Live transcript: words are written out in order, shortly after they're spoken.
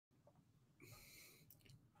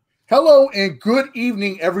Hello and good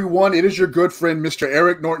evening, everyone. It is your good friend, Mr.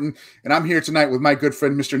 Eric Norton, and I'm here tonight with my good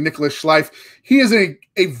friend, Mr. Nicholas Schleif. He is a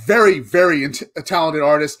very, very talented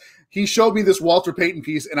artist. He showed me this Walter Payton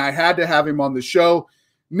piece, and I had to have him on the show.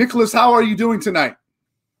 Nicholas, how are you doing tonight?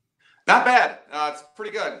 Not bad. It's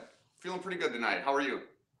pretty good. Feeling pretty good tonight. How are you?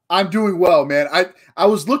 I'm doing well, man. I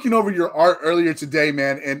was looking over your art earlier today,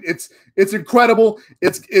 man, and it's incredible.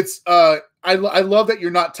 I love that you're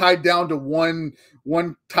not tied down to one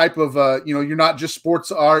type of you're not just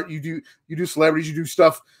sports art. You do celebrities, you do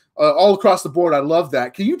stuff all across the board. I love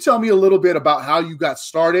that. Can you tell me a little bit about how you got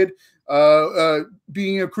started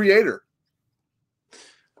being a creator?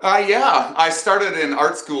 Yeah, I started in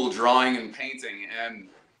art school drawing and painting, and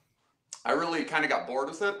I really kind of got bored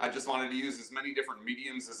with it. I just wanted to use as many different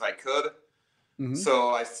mediums as I could. Mm-hmm.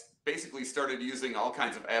 So I basically started using all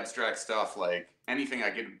kinds of abstract stuff, like anything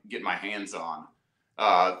I could get my hands on.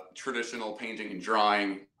 Traditional painting and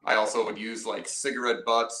drawing. I also would use like cigarette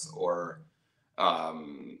butts or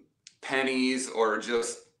pennies or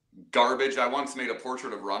just garbage. I once made a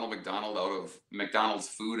portrait of Ronald McDonald out of McDonald's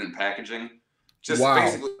food and packaging. Just Wow.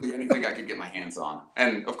 Basically anything I could get my hands on.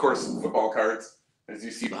 And of course, football cards, as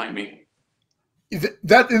you see behind me.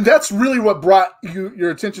 That's really what brought your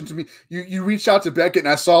attention to me. You reached out to Beckett,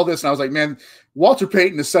 and I saw this, and I was like, man, Walter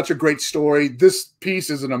Payton is such a great story. This piece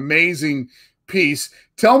is an amazing piece.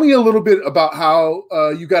 Tell me a little bit about how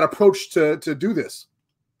you got approached to do this.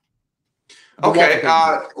 Okay.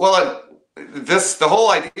 The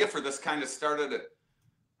whole idea for this kind of started.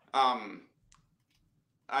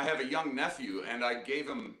 I have a young nephew, and I gave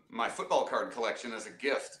him my football card collection as a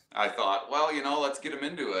gift. I thought, well, let's get him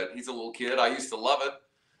into it. He's a little kid. I used to love it.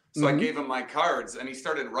 So I gave him my cards, and he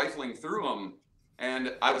started rifling through them.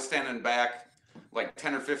 And I was standing back like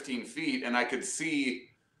 10 or 15 feet, and I could see,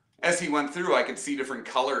 as he went through, I could see different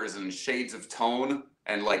colors and shades of tone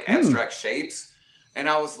and like abstract shapes. And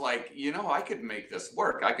I was like, I could make this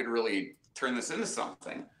work. I could really turn this into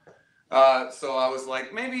something. So I was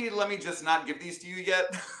like, maybe let me just not give these to you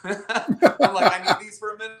yet. I'm like, I need these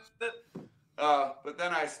for a minute. But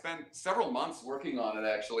then I spent several months working on it,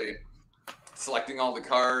 actually, selecting all the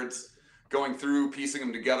cards, going through, piecing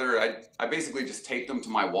them together. I basically just taped them to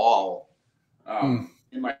my wall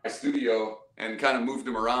in my studio and kind of moved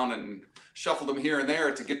them around and shuffled them here and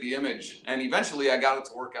there to get the image. And eventually I got it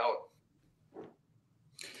to work out.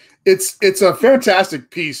 It's a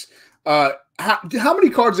fantastic piece. How many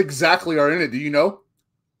cards exactly are in it? Do you know?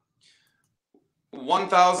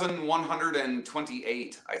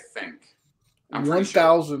 1,128, I think.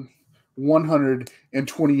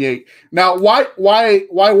 1,128. Now, why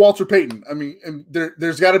Walter Payton? I mean,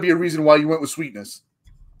 there's got to be a reason why you went with sweetness.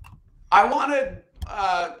 I wanted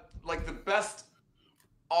like the best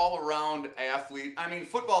all-around athlete. I mean,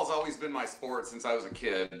 football's always been my sport since I was a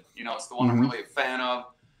kid. It's the one I'm really a fan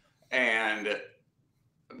of. And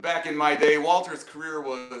back in my day, Walter's career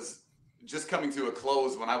was just coming to a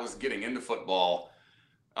close when I was getting into football.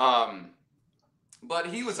 But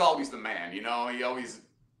he was always the man,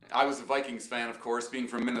 I was a Vikings fan, of course, being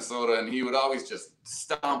from Minnesota, and he would always just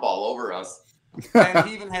stomp all over us. And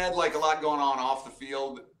he even had like a lot going on off the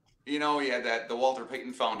field. He had the Walter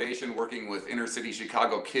Payton Foundation working with inner city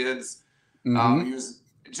Chicago kids. He was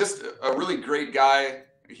just a really great guy.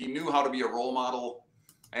 He knew how to be a role model.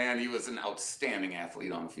 And he was an outstanding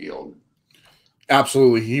athlete on the field.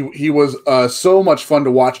 Absolutely. He was so much fun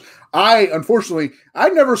to watch. Unfortunately, I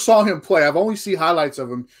never saw him play. I've only seen highlights of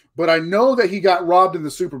him, but I know that he got robbed in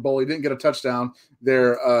the Super Bowl. He didn't get a touchdown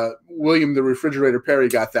there. William the Refrigerator Perry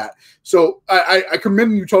got that. So I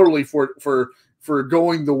commend you totally for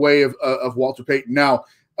going the way of Walter Payton. Now,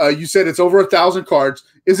 you said it's over 1,000 cards.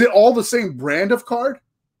 Is it all the same brand of card?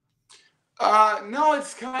 No,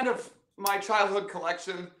 it's kind of my childhood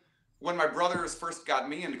collection. When my brothers first got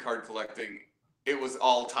me into card collecting, it was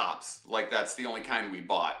all Topps. Like, that's the only kind we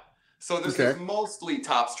bought. So this is mostly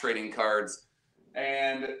Topps trading cards.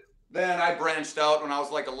 And then I branched out when I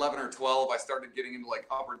was like 11 or 12. I started getting into like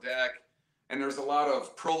Upper Deck. And there's a lot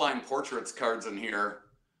of Proline Portraits cards in here.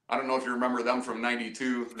 I don't know if you remember them from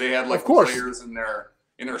 '92. They had like players in their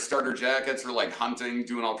starter jackets or like hunting,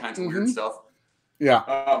 doing all kinds of weird stuff.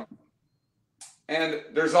 Yeah. And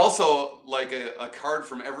there's also like a card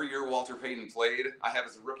from every year Walter Payton played. I have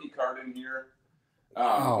his rookie card in here,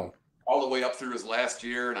 all the way up through his last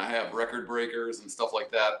year, and I have record breakers and stuff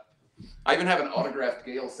like that. I even have an autographed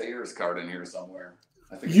Gale Sayers card in here somewhere.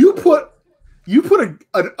 I think you put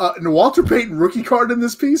a Walter Payton rookie card in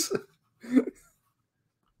this piece.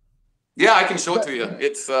 Yeah, I can show it to you.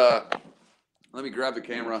 It's let me grab the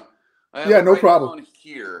camera. Yeah, no problem.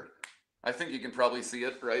 Here, I think you can probably see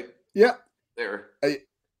it, right? Yeah. There.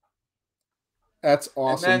 That's And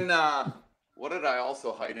awesome. then what did I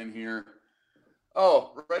also hide in here?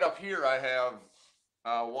 Oh, right up here I have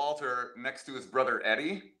Walter next to his brother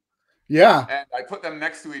Eddie, Yeah. and I put them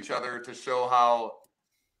next to each other to show how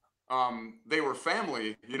they were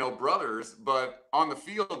family, brothers, but on the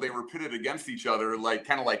field they were pitted against each other, like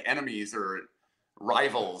kind of like enemies or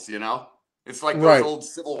rivals. It's like those Right. old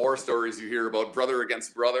Civil War stories you hear about brother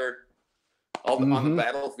against brother, on the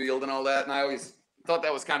battlefield and all that. And I always thought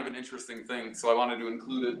that was kind of an interesting thing, so I wanted to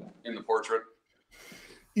include it in the portrait.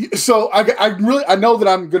 So I know that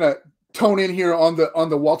I'm gonna tone in here on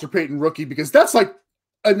the Walter Payton rookie, because that's like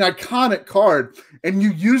an iconic card, and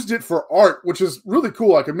you used it for art, which is really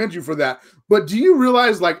cool. I commend you for that. But do you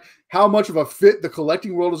realize like how much of a fit the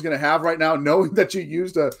collecting world is going to have right now, knowing that you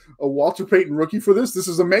used a Walter Payton rookie for this? This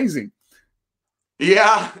is amazing.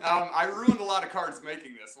 Yeah, I ruined a lot of cards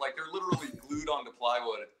making this. Like, they're literally glued onto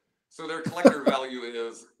plywood, so their collector value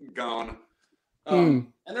is gone. And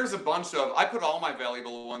there's a bunch of, I put all my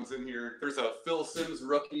valuable ones in here. There's a Phil Simms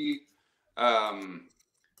rookie.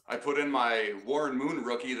 I put in my Warren Moon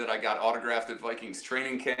rookie that I got autographed at Vikings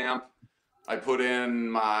training camp. I put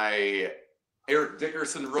in my Eric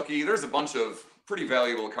Dickerson rookie. There's a bunch of pretty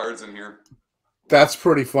valuable cards in here. That's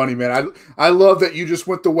pretty funny, man. I love that you just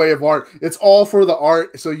went the way of art. It's all for the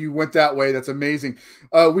art, so you went that way. That's amazing.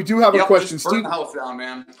 We do have a question. Just burn the house down,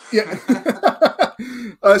 man.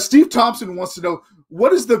 Yeah. Steve Thompson wants to know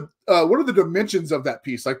what are the dimensions of that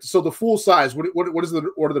piece? Like, so the full size. What are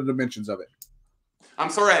the dimensions of it? I'm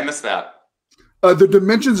sorry, I missed that. The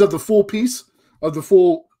dimensions of the full piece, of the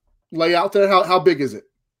full layout there. How big is it?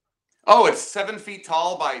 Oh, it's 7 feet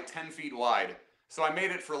tall by 10 feet wide. So I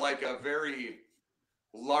made it for like a very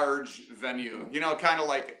large venue, kind of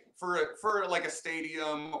like for like a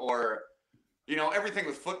stadium, or everything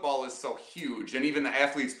with football is so huge, and even the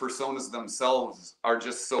athletes' personas themselves are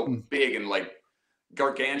just so big and like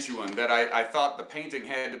gargantuan that I thought the painting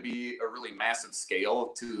had to be a really massive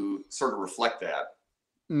scale to sort of reflect that.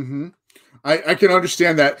 I can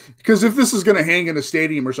understand that, because if this is going to hang in a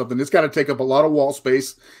stadium or something, it's got to take up a lot of wall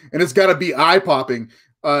space, and it's got to be eye popping.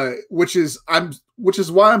 Which is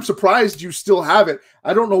why I'm surprised you still have it.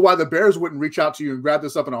 I don't know why the Bears wouldn't reach out to you and grab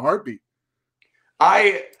this up in a heartbeat.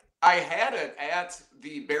 I had it at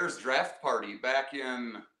the Bears draft party back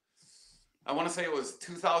in, I want to say it was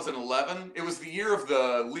 2011. It was the year of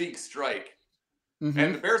the league strike,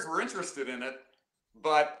 and the Bears were interested in it,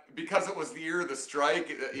 but because it was the year of the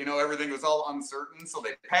strike, everything was all uncertain, so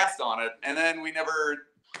they passed on it, and then we never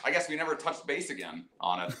touched base again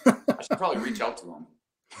on it. I should probably reach out to them.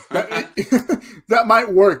 That might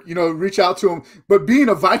work, reach out to him. But being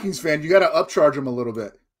a Vikings fan, you got to upcharge him a little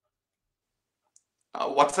bit.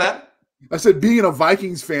 What's that? I said, being a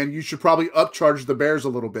Vikings fan, you should probably upcharge the Bears a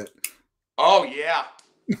little bit. Oh yeah,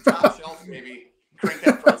 top shelf, maybe. Crank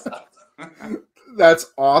that price up.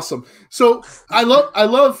 That's awesome. So I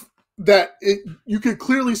love that you can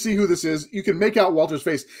clearly see who this is. You can make out Walter's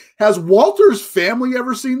face. Has Walter's family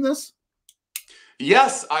ever seen this?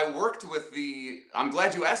 Yes, I worked with I'm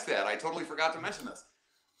glad you asked that. I totally forgot to mention this.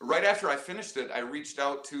 Right after I finished it, I reached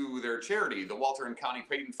out to their charity, the Walter and Connie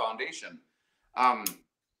Payton Foundation.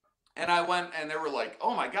 And I went, and they were like,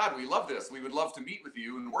 "Oh my God, we love this. We would love to meet with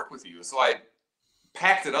you and work with you." So I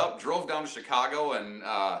packed it up, drove down to Chicago, and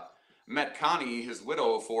met Connie, his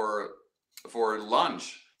widow, for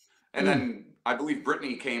lunch. And then I believe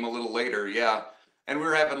Brittany came a little later. Yeah. And we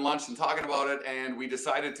were having lunch and talking about it, and we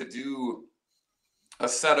decided to do a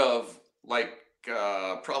set of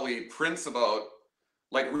probably prints about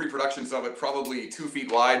like reproductions of it, probably 2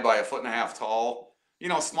 feet wide by 1.5 feet tall,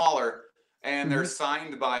 smaller. And they're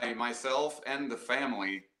signed by myself and the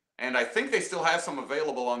family. And I think they still have some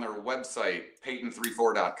available on their website,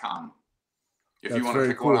 payton34.com. If you want to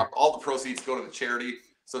pick one up, all the proceeds go to the charity.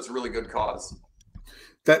 So it's a really good cause.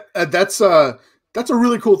 That's a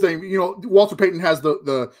really cool thing. Walter Payton has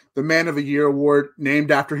the Man of the Year award named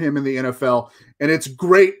after him in the NFL, and it's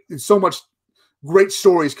great. So much great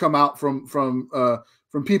stories come out from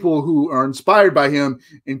people who are inspired by him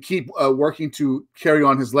and keep working to carry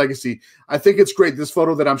on his legacy. I think it's great. This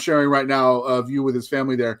photo that I'm sharing right now of you with his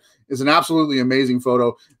family there is an absolutely amazing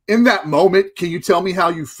photo. In that moment, can you tell me how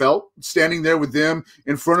you felt standing there with them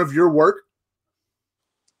in front of your work?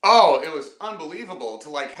 Oh, it was unbelievable to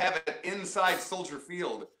have it inside Soldier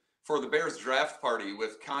Field for the Bears draft party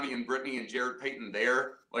with Connie and Brittany and Jared Payton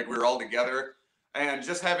there. Like, we were all together, and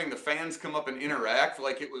just having the fans come up and interact.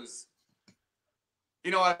 Like, it was,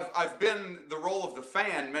 I've been the role of the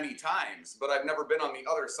fan many times, but I've never been on the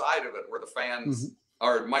other side of it where the fans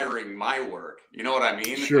are admiring my work. You know what I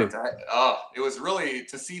mean? Sure. It was really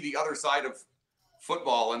to see the other side of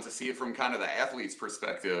football and to see it from kind of the athlete's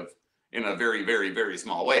perspective in a very, very, very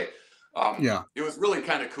small way. It was really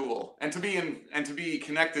kind of cool. And to be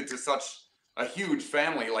connected to such a huge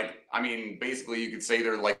family, like, I mean, basically you could say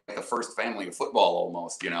they're like the first family of football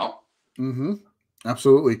almost, you know? Mm-hmm.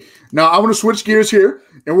 Absolutely. Now I want to switch gears here,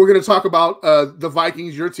 and we're going to talk about the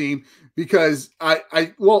Vikings, your team, because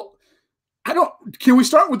can we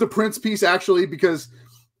start with the Prince piece actually? Because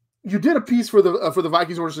you did a piece for the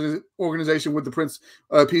Vikings organization with the Prince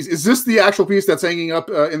piece. Is this the actual piece that's hanging up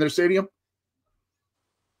in their stadium?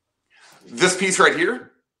 This piece right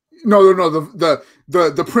here? No.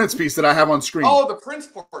 The Prince piece that I have on screen. Oh, the Prince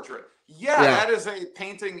portrait. Yeah, that is a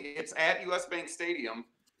painting. It's at US Bank Stadium.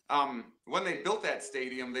 When they built that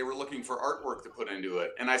stadium, they were looking for artwork to put into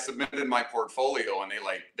it, and I submitted my portfolio, and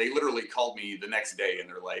they literally called me the next day, and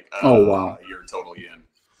they're like, "Oh wow, you're totally in."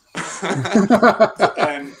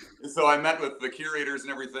 And so I met with the curators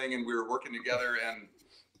and everything, and we were working together, and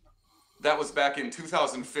that was back in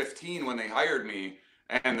 2015 when they hired me,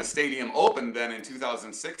 and the stadium opened then in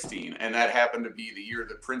 2016, and that happened to be the year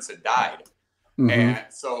that Prince had died. And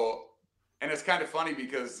it's kind of funny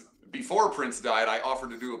because before Prince died, I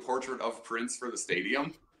offered to do a portrait of Prince for the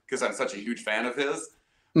stadium because I'm such a huge fan of his.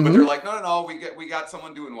 But they're like, no, we got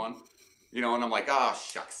someone doing one, you know. And I'm like,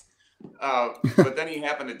 shucks. But then he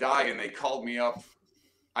happened to die, and they called me up,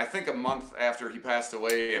 I think a month after he passed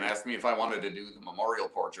away, and asked me if I wanted to do the memorial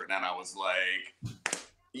portrait. And I was like,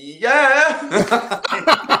 yeah.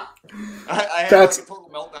 I had like a total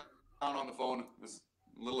meltdown on the phone. It was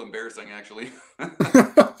a little embarrassing, actually.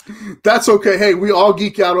 That's okay. Hey, we all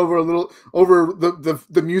geek out over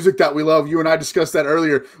the music that we love. You and I discussed that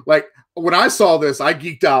earlier. Like when I saw this, I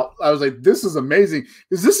geeked out. I was like, this is amazing.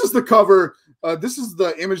 Because this is the cover. This is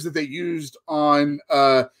the image that they used on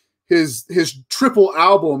his triple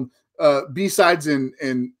album, B-sides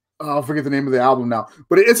and I'll forget the name of the album now.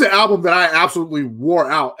 But it's an album that I absolutely wore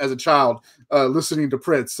out as a child listening to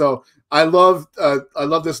Prince. So I love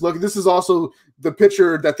this look. This is also the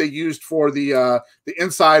picture that they used for the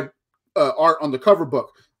inside art on the cover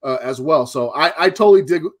book as well. So I totally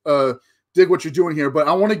dig what you're doing here. But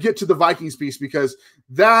I want to get to the Vikings piece because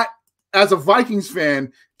that, as a Vikings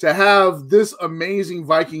fan, to have this amazing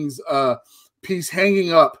Vikings piece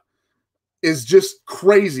hanging up is just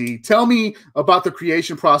crazy. Tell me about the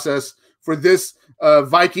creation process for this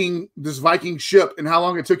Viking ship and how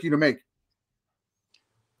long it took you to make.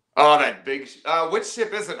 Oh, that big which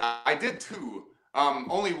ship is it? I did two.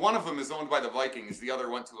 Only one of them is owned by the Vikings. The other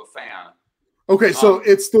went to a fan. Okay, so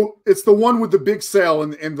it's the one with the big sail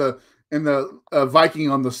and the Viking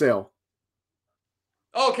on the sail.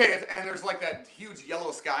 Okay, and there's like that huge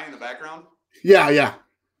yellow sky in the background. Yeah.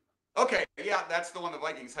 Okay, yeah, that's the one the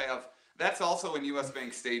Vikings have. That's also in US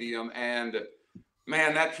Bank Stadium, and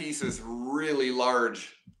man, that piece is really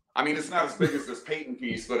large. I mean, it's not as big as this Payton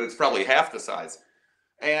piece, but it's probably half the size.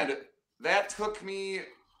 And that took me,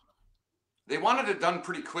 they wanted it done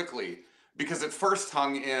pretty quickly because it first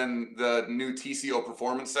hung in the new TCO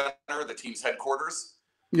Performance Center, the team's headquarters.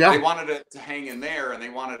 Yeah. They wanted it to hang in there, and they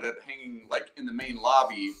wanted it hanging like in the main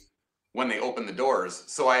lobby when they opened the doors.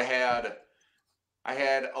 So I had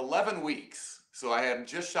 11 weeks. So I had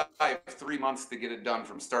just shy of 3 months to get it done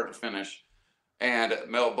from start to finish. And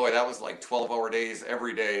oh boy, that was like 12-hour days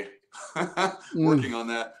every day working on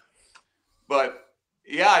that. But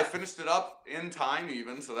yeah, I finished it up in time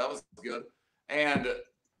even, so that was good. And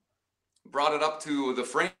brought it up to the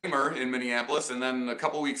framer in Minneapolis, and then a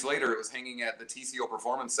couple weeks later it was hanging at the TCO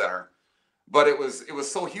Performance Center. But it was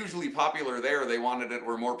so hugely popular there, they wanted it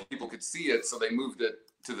where more people could see it, so they moved it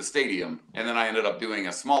to the stadium. And then I ended up doing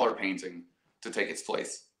a smaller painting to take its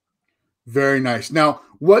place. Very nice. Now,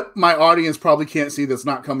 what my audience probably can't see that's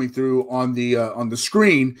not coming through on the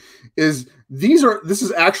screen is this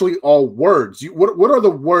is actually all words. What are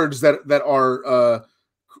the words that are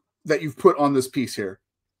that you've put on this piece here?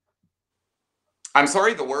 I'm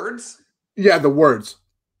sorry, the words? Yeah, the words.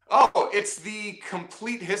 Oh, it's the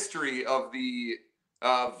complete history of the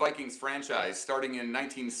Vikings franchise, starting in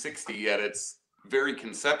 1960 at its very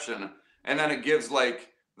conception, and then it gives like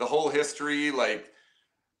the whole history, like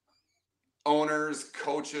owners,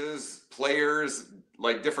 coaches, players,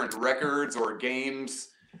 like different records or games,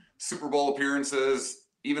 Super Bowl appearances,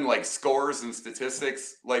 even like scores and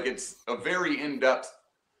statistics. Like it's a very in-depth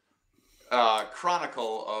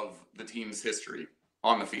chronicle of the team's history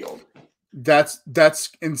on the field. That's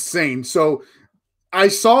insane. So I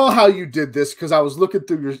saw how you did this because I was looking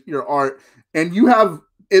through your art, and you have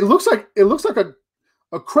it looks like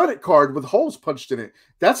a credit card with holes punched in it.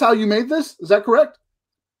 That's how you made this? Is that correct?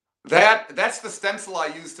 That's the stencil I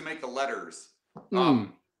used to make the letters.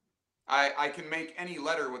 I can make any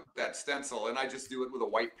letter with that stencil, and I just do it with a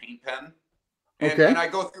white paint pen. Okay. And I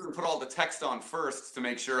go through and put all the text on first to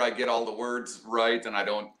make sure I get all the words right and I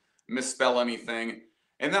don't misspell anything.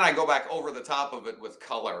 And then I go back over the top of it with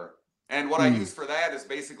color. And what I use for that is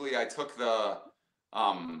basically I took the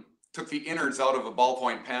innards out of a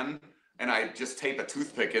ballpoint pen and I just tape a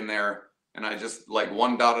toothpick in there and I just like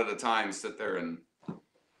one dot at a time sit there and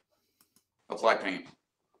apply paint.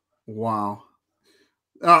 Wow.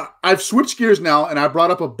 I've switched gears now and I brought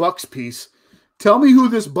up a Bucks piece. Tell me who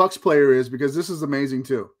this Bucks player is, because this is amazing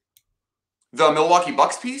too. The Milwaukee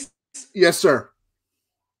Bucks piece? Yes, sir.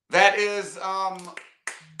 That is the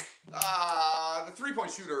 3-point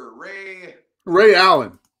shooter, Ray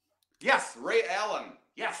Allen. Yes, Ray Allen.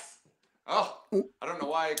 Yes. Oh, I don't know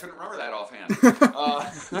why I couldn't remember that offhand.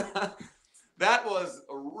 That was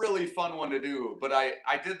a really fun one to do, but I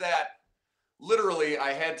did that. Literally,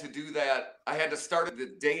 I had to do that. I had to start it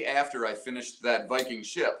the day after I finished that Viking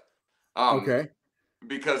ship. Okay.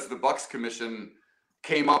 Because the Bucks commission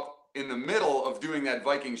came up in the middle of doing that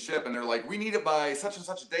Viking ship, and they're like, "We need it by such and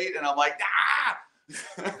such a date," and I'm like, "Ah!"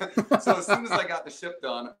 So as soon as I got the ship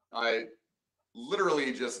done, I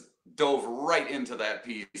literally just dove right into that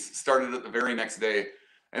piece. Started it the very next day,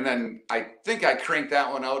 and then I think I cranked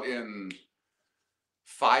that one out in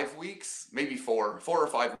 5 weeks, maybe 4 or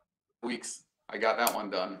 5 weeks. I got that one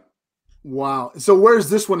done. Wow. So where's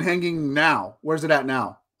this one hanging now? Where's it at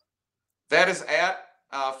now? That is at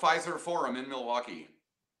Pfizer Forum in Milwaukee.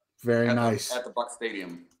 Very nice. At the Buck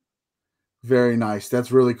Stadium. Very nice.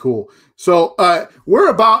 That's really cool. So we're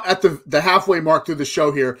about at the halfway mark through the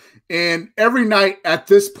show here. And every night at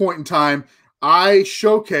this point in time, I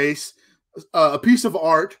showcase a piece of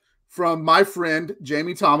art from my friend,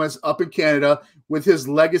 Jamie Thomas, up in Canada with his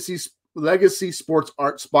Legacy Sports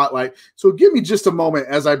Art Spotlight. So give me just a moment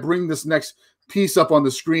as I bring this next piece up on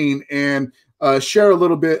the screen and share a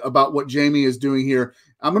little bit about what Jamie is doing here.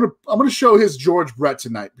 I'm gonna show his George Brett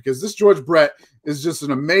tonight, because this George Brett is just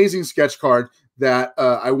an amazing sketch card that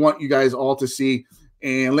I want you guys all to see.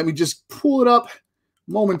 And let me just pull it up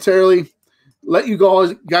momentarily. Let you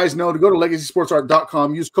guys know to go to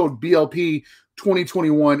legacysportsart.com, use code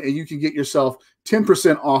BLP2021, and you can get yourself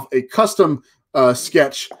 10% off a custom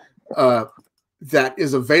sketch that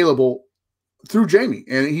is available through Jamie,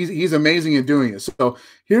 and he's amazing at doing it. So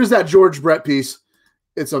here's that George Brett piece.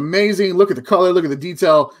 It's amazing. Look at the color, look at the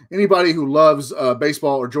detail. Anybody who loves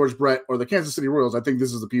baseball or George Brett or the Kansas City Royals, I think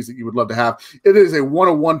this is a piece that you would love to have. It is a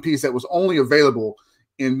 1-of-1 piece that was only available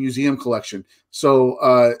in museum collection.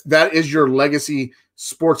 So that is your Legacy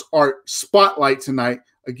Sports Art Spotlight tonight.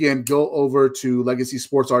 Again, go over to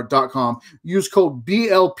legacysportsart.com. Use code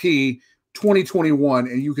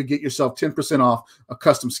BLP2021, and you could get yourself 10% off a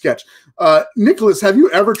custom sketch. Nicholas, have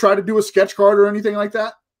you ever tried to do a sketch card or anything like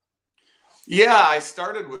that? Yeah, I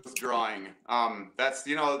started with drawing. That's,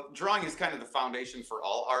 drawing is kind of the foundation for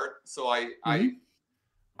all art. So I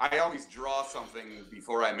always draw something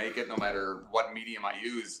before I make it, no matter what medium I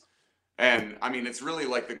use. And I mean, it's really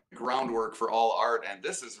like the groundwork for all art. And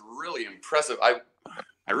this is really impressive. I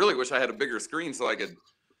really wish I had a bigger screen so I could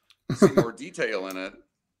see more detail in it.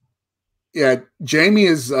 Yeah, Jamie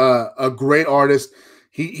is a great artist.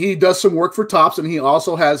 He does some work for Topps, and he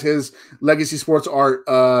also has his Legacy Sports Art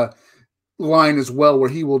line as well, where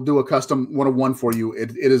he will do a custom 1-of-1 for you.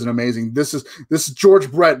 It is an amazing. This is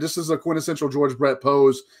George Brett. This is a quintessential George Brett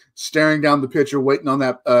pose, staring down the pitcher, waiting on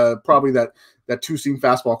that probably that two-seam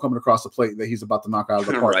fastball coming across the plate that he's about to knock out of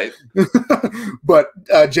the park. Right. But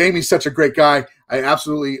Jamie's such a great guy. I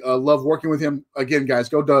absolutely love working with him. Again, guys,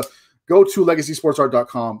 go to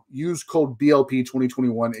legacysportsart.com, use code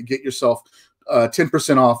BLP2021, and get yourself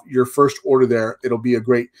 10% off your first order there. It'll be a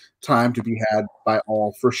great time to be had by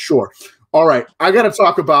all for sure. All right, I got to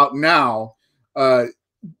talk about now.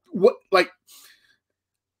 What, like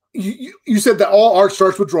you said that all art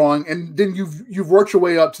starts with drawing, and then you've worked your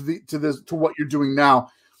way up to what you're doing now.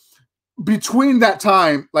 Between that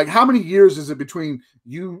time, like how many years is it between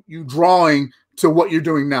you drawing to what you're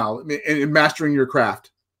doing now and mastering your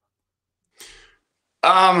craft?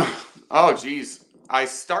 Oh geez. I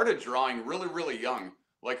started drawing really, really young.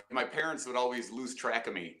 Like my parents would always lose track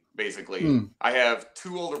of me, basically. I have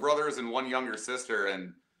 2 older brothers and 1 younger sister,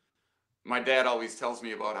 and my dad always tells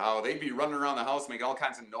me about how they'd be running around the house making all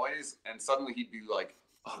kinds of noise, and suddenly he'd be like,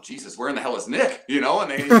 "Oh Jesus, where in the hell is Nick?" And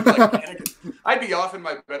they'd be like panicking. I'd be off in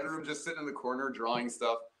my bedroom just sitting in the corner drawing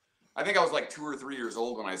stuff. I think I was like 2 or 3 years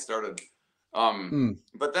old when I started.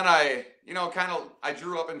 But then I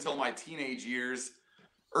drew up until my teenage years,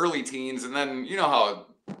 early teens, and then you know how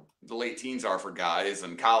the late teens are for guys,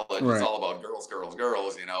 and college is all about girls,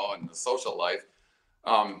 and the social life.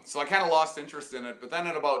 So I kind of lost interest in it. But then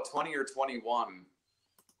at about 20 or 21,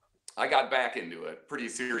 I got back into it pretty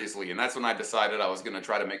seriously. And that's when I decided I was going to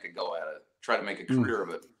try to make a go at it, try to make a career of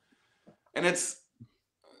it. And it's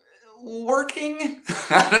working.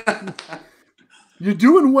 You're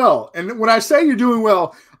doing well. And when I say you're doing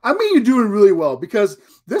well, I mean you're doing really well, because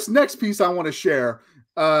this next piece I want to share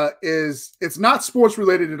it's not sports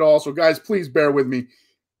related at all. So guys, please bear with me.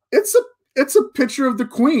 It's a picture of the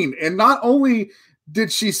Queen. And not only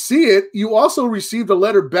did she see it, you also received a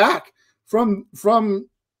letter back from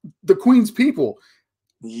the Queen's people.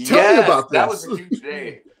 Tell me about this. That was a huge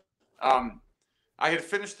day. I had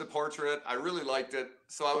finished the portrait. I really liked it.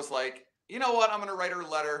 So I was like, you know what? I'm going to write her a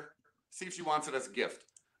letter, see if she wants it as a gift.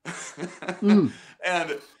 And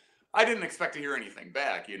I didn't expect to hear anything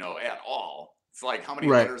back, at all. It's like, how many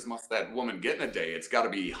letters must that woman get in a day? It's got to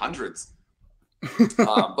be hundreds.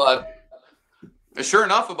 But sure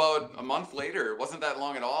enough, about a month later, it wasn't that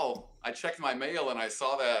long at all, I checked my mail and I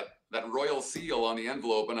saw that royal seal on the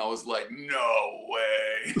envelope, and I was like, no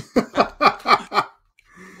way.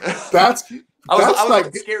 I was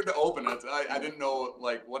like scared to open it. I didn't know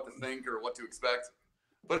what to think or what to expect.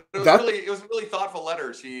 But it was a really thoughtful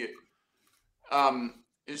letter. She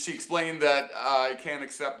explained that I can't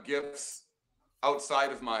accept gifts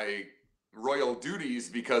outside of my royal duties,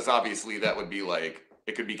 because obviously that would be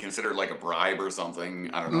it could be considered like a bribe or something.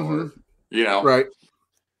 I don't know. Or, right.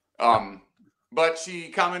 But she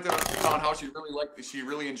commented on how she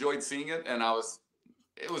really enjoyed seeing it, and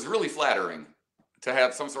it was really flattering to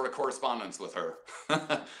have some sort of correspondence with her.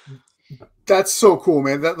 That's so cool,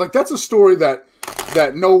 man. That's a story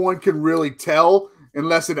that no one can really tell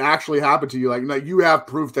unless it actually happened to you. Like you have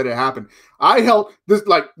proof that it happened. I held this,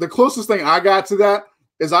 the closest thing I got to that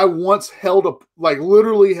is I once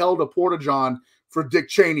literally held a porta-john for Dick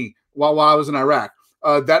Cheney while I was in Iraq.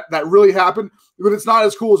 That really happened, but it's not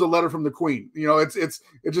as cool as a letter from the Queen.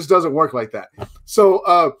 It just doesn't work like that.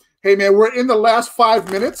 So, hey man, we're in the last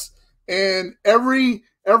 5 minutes, and every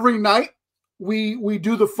night we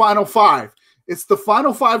do the final 5. It's the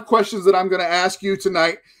final 5 questions that I'm going to ask you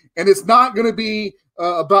tonight, and it's not going to be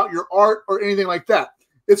about your art or anything like that.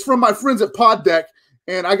 It's from my friends at Pod Deck,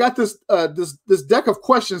 and I got this deck of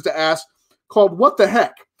questions to ask called "What the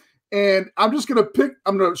Heck," and I'm just going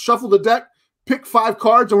to shuffle the deck, pick 5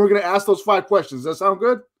 cards, and we're going to ask those 5 questions. Does that sound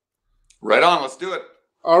good? Right on. Let's do it.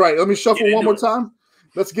 All right. Let me shuffle one more time.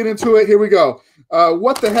 Let's get into it. Here we go.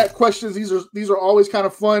 What the heck questions? These are always kind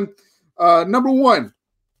of fun. Number 1.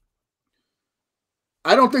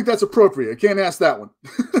 I don't think that's appropriate. I can't ask that one.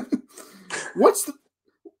 What's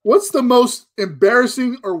the most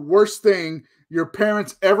embarrassing or worst thing your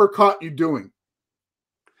parents ever caught you doing?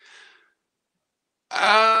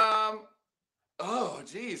 Oh,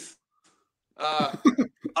 geez.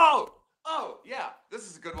 Yeah, this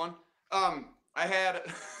is a good one. I had,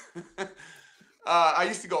 I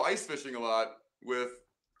used to go ice fishing a lot with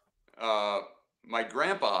my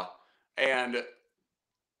grandpa, and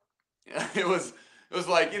it was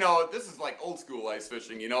like, this is like old school ice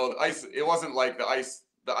fishing. The ice, it wasn't like the ice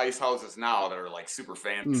houses now that are like super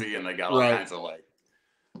fancy and they got all kinds of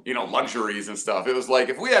luxuries and stuff. It was like,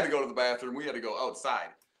 if we had to go to the bathroom, we had to go outside.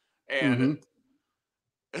 And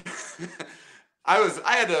I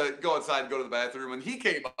had to go outside and go to the bathroom, and he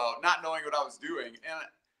came out not knowing what I was doing. And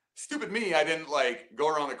stupid me, I didn't go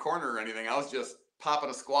around the corner or anything. I was just popping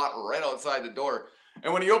a squat right outside the door.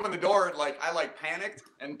 And when he opened the door, I panicked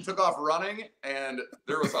and took off running, and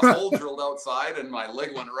there was a hole drilled outside, and my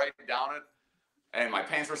leg went right down it, and my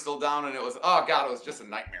pants were still down, and it was, oh God, it was just a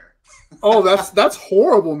nightmare. Oh, that's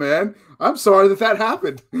horrible, man. I'm sorry that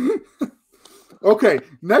happened. Okay,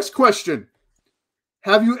 next question.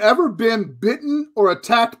 Have you ever been bitten or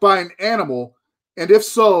attacked by an animal? And if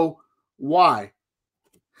so, why?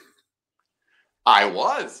 I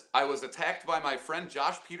was attacked by my friend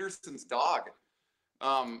Josh Peterson's dog.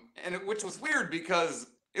 Which was weird because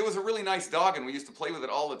it was a really nice dog and we used to play with it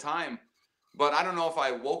all the time. But I don't know if I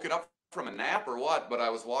woke it up from a nap or what, but I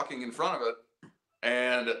was walking in front of it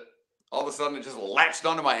and all of a sudden it just latched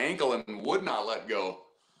onto my ankle and would not let go.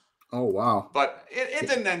 Oh, wow. But it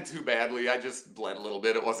didn't end too badly. I just bled a little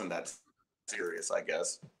bit. It wasn't that serious, I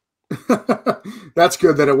guess. That's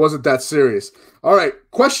good that it wasn't that serious. All right.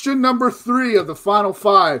 Question number 3 of the final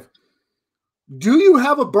 5. Do you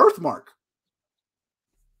have a birthmark?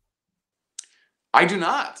 I do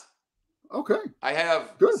not. Okay. I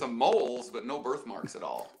have some moles, but no birthmarks at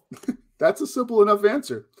all. That's a simple enough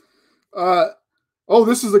answer.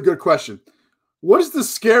 This is a good question. What is the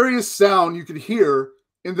scariest sound you could hear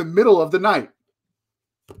in the middle of the night?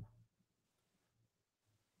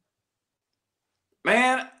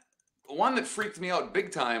 Man, one that freaked me out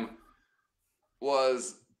big time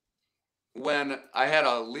was when I had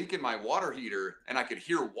a leak in my water heater and I could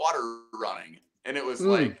hear water running, and it was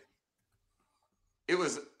like, it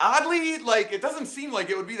was oddly, like, it doesn't seem like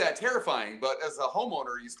it would be that terrifying, but as a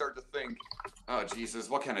homeowner, you start to think, oh, Jesus,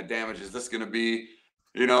 what kind of damage is this going to be?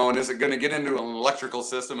 You know, and is it going to get into an electrical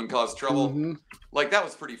system and cause trouble? Like, that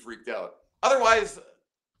was pretty freaked out. Otherwise,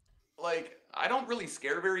 like, I don't really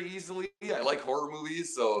scare very easily. I like horror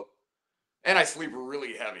movies, so, and I sleep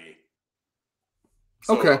really heavy.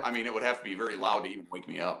 So, okay. I mean, it would have to be very loud to even wake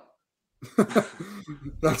me up.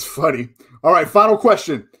 That's funny. All right, final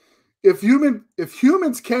question. If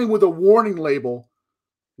humans came with a warning label,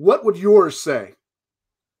 what would yours say?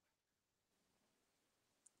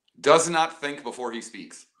 Does not think before he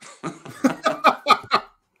speaks.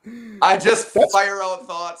 I just fire out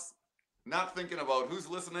thoughts, not thinking about who's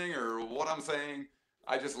listening or what I'm saying.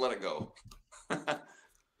 I just let it go.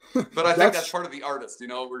 But I think that's part of the artist, you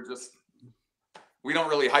know, we don't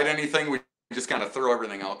really hide anything. We just kind of throw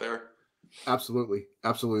everything out there. Absolutely.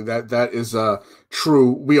 Absolutely. That is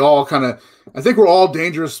true. We all I think we're all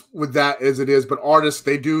dangerous with that as it is, but artists,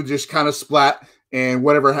 they do just kind of splat, and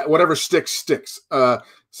whatever sticks.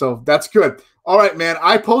 So that's good. All right, man.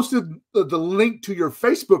 I posted the link to your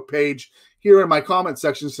Facebook page here in my comment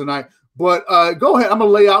sections tonight, but go ahead. I'm going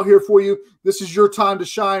to lay out here for you. This is your time to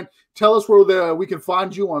shine. Tell us where we can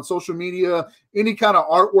find you on social media, any kind of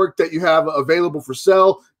artwork that you have available for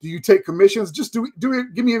sale. Do you take commissions? Just do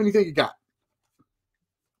it. Give me anything you got.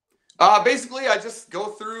 Basically, I just go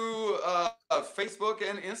through Facebook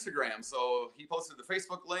and Instagram. So he posted the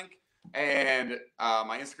Facebook link, and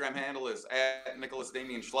my Instagram handle is @Nicholas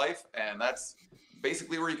Schleif, and that's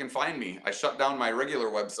basically where you can find me. I shut down my regular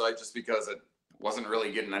website just because it wasn't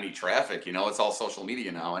really getting any traffic. You know, it's all social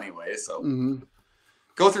media now anyway. So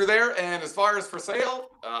go through there. And as far as for sale,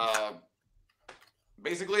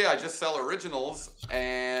 basically, I just sell originals,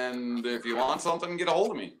 and if you want something, get a hold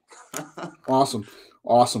of me. Awesome.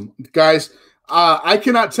 Guys, I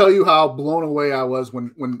cannot tell you how blown away I was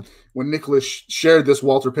when Nicholas shared this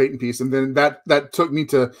Walter Payton piece, and then that took me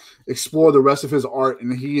to explore the rest of his art,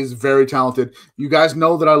 and he is very talented. You guys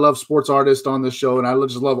know that I love sports artists on this show, and I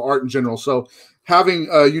just love art in general. So having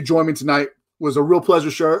you join me tonight was a real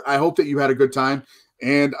pleasure, sir. I hope that you had a good time,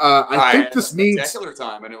 and I think this needs a spectacular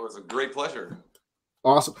time, and it was a great pleasure.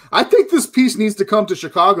 Awesome. I think this piece needs to come to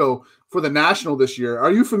Chicago for the National this year.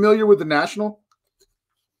 Are you familiar with the National?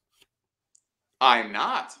 I'm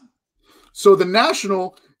not. So the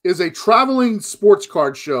National is a traveling sports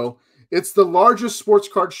card show. It's the largest sports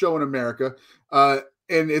card show in America, and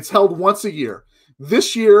it's held once a year.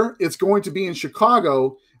 This year, it's going to be in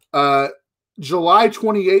Chicago, July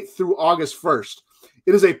 28th through August 1st.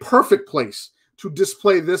 It is a perfect place to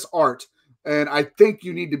display this art, and I think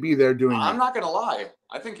you need to be there doing it. I'm not going to lie.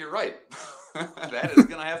 I think you're right. That is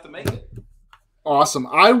going to have to make it. Awesome.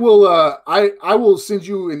 I will send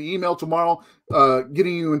you an email tomorrow,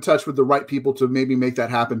 getting you in touch with the right people to maybe make that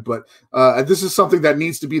happen. But this is something that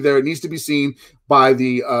needs to be there. It needs to be seen by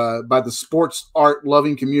the sports art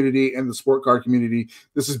loving community and the sport card community.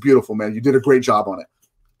 This is beautiful, man. You did a great job on it.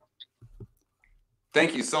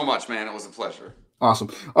 Thank you so much, man. It was a pleasure. Awesome.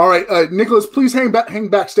 All right, Nicholas, please hang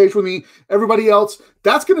backstage with me. Everybody else,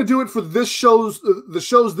 that's going to do it for the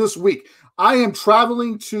shows this week. I am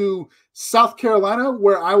traveling to South Carolina,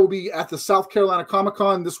 where I will be at the South Carolina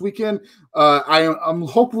Comic-Con this weekend. I'm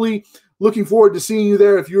hopefully looking forward to seeing you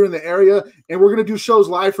there if you're in the area, and we're going to do shows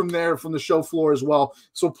live from there, from the show floor as well.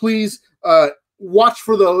 So please watch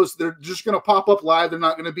for those. They're just going to pop up live. They're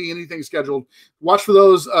not going to be anything scheduled. Watch for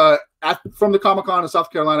those from the Comic-Con in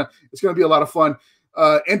South Carolina. It's going to be a lot of fun.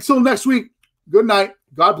 Until next week, good night.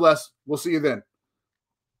 God bless. We'll see you then.